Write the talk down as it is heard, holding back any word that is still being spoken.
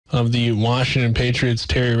of the Washington Patriots,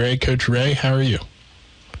 Terry Ray. Coach Ray, how are you?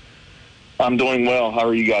 I'm doing well. How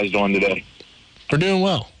are you guys doing today? We're doing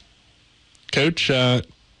well. Coach,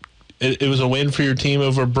 it was a win for your team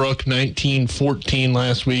over Brook, 19-14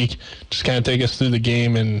 last week. Just kind of take us through the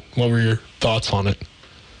game and what were your thoughts on it?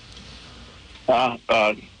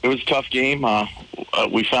 It was a tough game.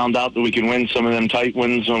 We found out that we can win some of them tight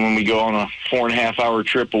wins when we go on a 4.5-hour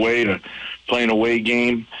trip away to play an away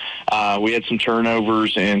game. We had some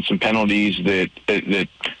turnovers and some penalties that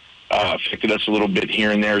affected us a little bit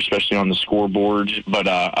here and there, especially on the scoreboard. But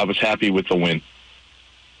I was happy with the win.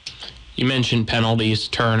 You mentioned penalties,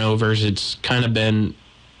 turnovers. It's kind of been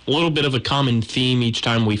a little bit of a common theme each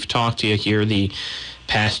time we've talked to you here the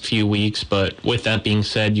past few weeks. But with that being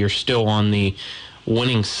said, you're still on the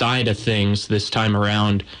winning side of things this time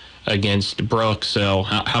around against Brook. So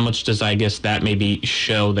how much does, I guess, that maybe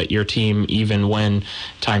show that your team, even when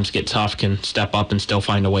times get tough, can step up and still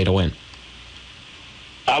find a way to win?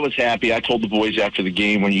 I was happy. I told the boys after the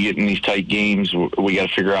game, when you get in these tight games, we got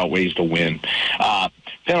to figure out ways to win.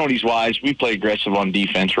 Penalties-wise, we play aggressive on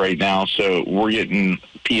defense right now, so we're getting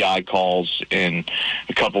PI calls and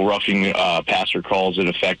a couple roughing passer calls that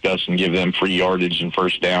affect us and give them free yardage and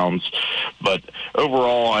first downs. But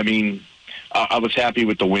overall, I mean, I was happy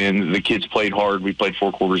with the win. The kids played hard. We played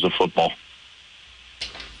 4 quarters of football.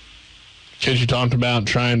 Because you talked about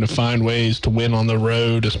trying to find ways to win on the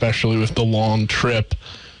road, especially with the long trip.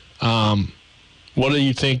 What do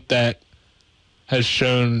you think that has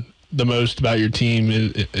shown the most about your team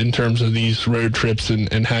in terms of these road trips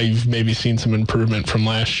and how you've maybe seen some improvement from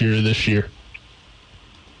last year to this year?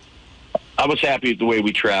 I was happy with the way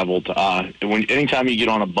we traveled. Anytime you get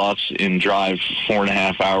on a bus and drive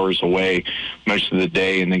 4.5 hours away most of the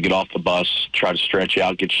day and then get off the bus, try to stretch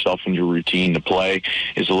out, get yourself into your routine to play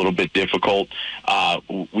is a little bit difficult.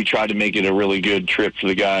 We tried to make it a really good trip for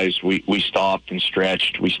the guys. We stopped and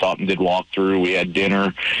stretched. We stopped and did walkthrough. We had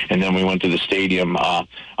dinner, and then we went to the stadium. I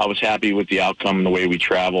was happy with the outcome and the way we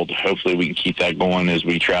traveled. Hopefully we can keep that going as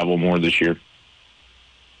we travel more this year.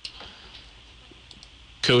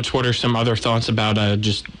 Coach, what are some other thoughts about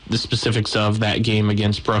just the specifics of that game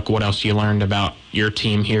against Brook? What else you learned about your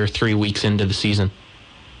team here 3 weeks into the season?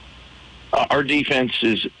 Our defense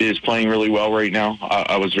is playing really well right now.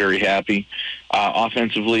 I was very happy.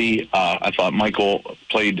 Offensively, I thought Michael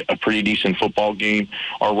played a pretty decent football game.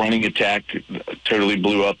 Our running attack totally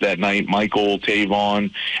blew up that night. Michael,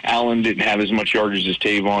 Tavon, Allen didn't have as much yardage as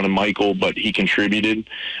Tavon and Michael, but he contributed.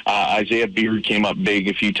 Isaiah Beard came up big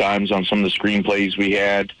a few times on some of the screen plays we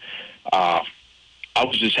had. I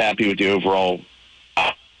was just happy with the overall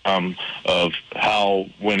of how,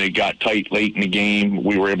 when it got tight late in the game,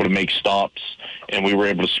 we were able to make stops and we were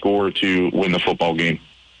able to score to win the football game.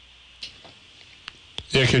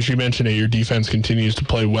 Yeah, because you mentioned it, your defense continues to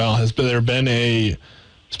play well. Has there been a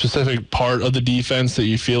specific part of the defense that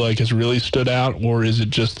you feel like has really stood out, or is it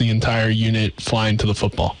just the entire unit flying to the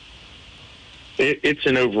football? It's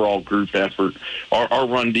an overall group effort. Our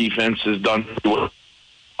run defense has done well.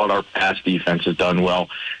 Our pass defense has done well.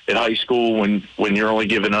 In high school, when you're only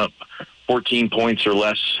giving up 14 points or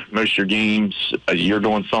less most of your games, you're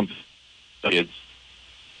doing something.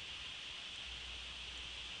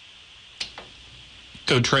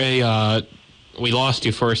 Coach Ray, we lost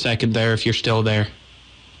you for a second there, if you're still there.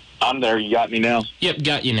 I'm there. You got me now? Yep,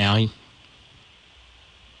 got you now.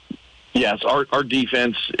 Yes, our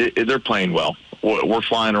defense, they're playing well. We're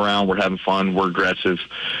flying around. We're having fun. We're aggressive.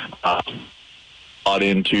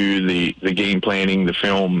 Into the game planning, the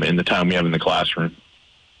film, and the time we have in the classroom.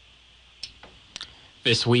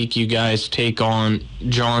 This week you guys take on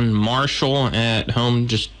John Marshall at home.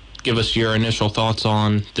 Just give us your initial thoughts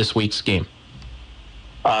on this week's game.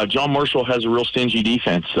 John Marshall has a real stingy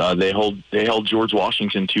defense. They held George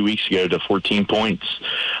Washington 2 weeks ago to 14 points.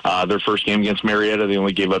 Their first game against Marietta, they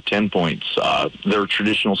only gave up 10 points. Their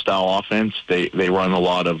traditional style offense, they run a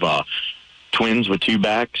lot of twins with 2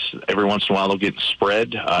 backs. Every once in a while they'll get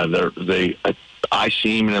spread. I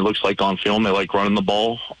see them, and it looks like on film they like running the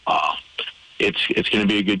ball. It's going to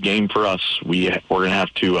be a good game for us. We're going to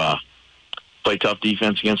have to play tough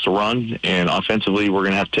defense against the run, and offensively we're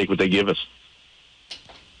going to have to take what they give us.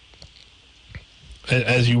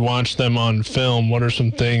 As you watch them on film, what are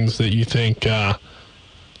some things that you think, I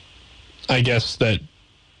guess, that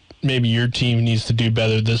maybe your team needs to do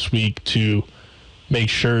better this week to make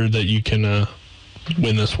sure that you can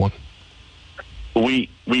win this one? We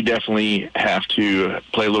definitely have to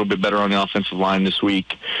play a little bit better on the offensive line this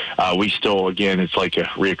week. We still, again, it's like a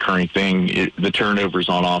reoccurring thing. The turnovers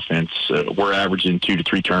on offense, we're averaging 2 to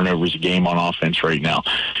 3 turnovers a game on offense right now.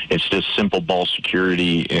 It's just simple ball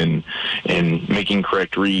security and making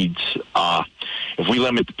correct reads. If we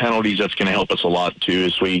limit the penalties, that's going to help us a lot too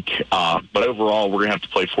this week. But overall, we're going to have to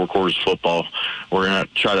play 4 quarters of football. We're going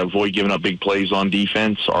to try to avoid giving up big plays on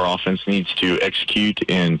defense. Our offense needs to execute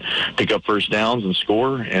and pick up first downs and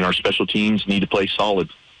score, and our special teams need to play solid.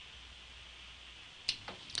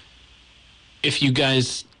 If you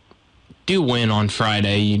guys do win on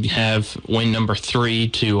Friday, you have win number 3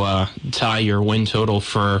 to tie your win total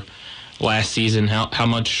for last season. How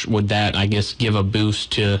much would that, I guess, give a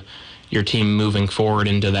boost to your team moving forward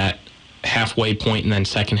into that halfway point and then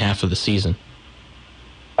second half of the season?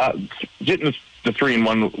 Getting the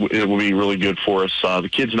 3-1, it will be really good for us. The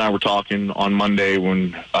kids and I were talking on Monday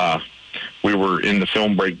when we were in the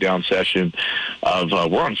film breakdown session of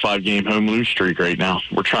we're on a 5-game home lose streak right now.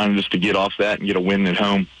 We're trying just to get off that and get a win at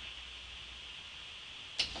home.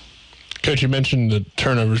 Coach, you mentioned the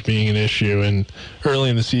turnovers being an issue, and early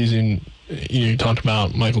in the season, you talked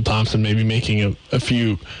about Michael Thompson maybe making a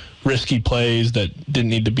few risky plays that didn't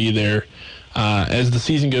need to be there. As the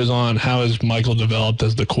season goes on, how has Michael developed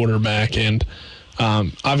as the quarterback? And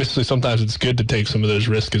obviously sometimes it's good to take some of those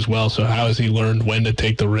risks as well. So how has he learned when to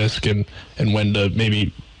take the risk and when to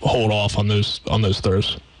maybe hold off on those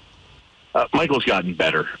throws? Michael's gotten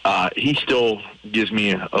better. He still gives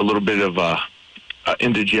me a little bit of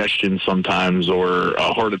indigestion sometimes, or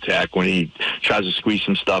a heart attack when he tries to squeeze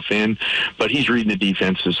some stuff in, but he's reading the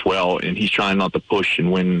defense as well, and he's trying not to push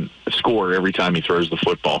and score every time he throws the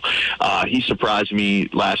football. He surprised me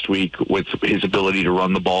last week with his ability to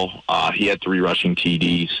run the ball. He had 3 rushing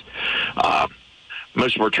TDs.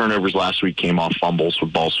 Most of our turnovers last week came off fumbles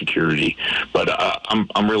with ball security, but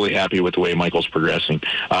I'm really happy with the way Michael's progressing.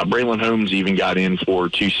 Braylon Holmes even got in for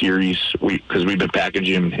 2 series because we've been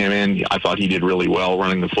packaging him in. I thought he did really well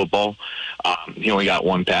running the football. He only got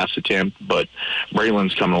 1 pass attempt, but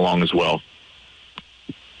Braylon's coming along as well.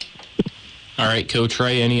 All right, Coach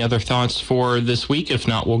Ray, any other thoughts for this week? If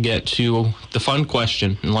not, we'll get to the fun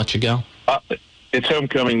question and let you go. It's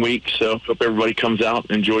homecoming week, so hope everybody comes out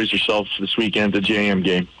and enjoys yourself this weekend at the JM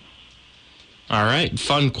game. All right.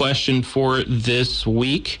 Fun question for this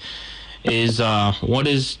week is what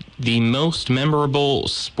is the most memorable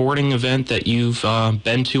sporting event that you've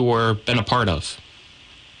been to or been a part of?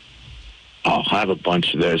 Oh, I have a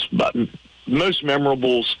bunch of those, but most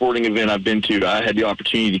memorable sporting event I've been to, I had the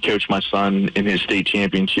opportunity to coach my son in his state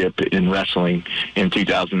championship in wrestling in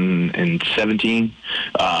 2017.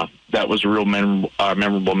 That was a real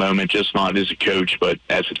memorable moment, just not as a coach, but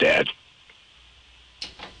as a dad.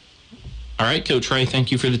 All right, Coach Ray, thank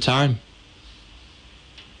you for the time.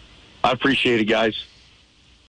 I appreciate it, guys.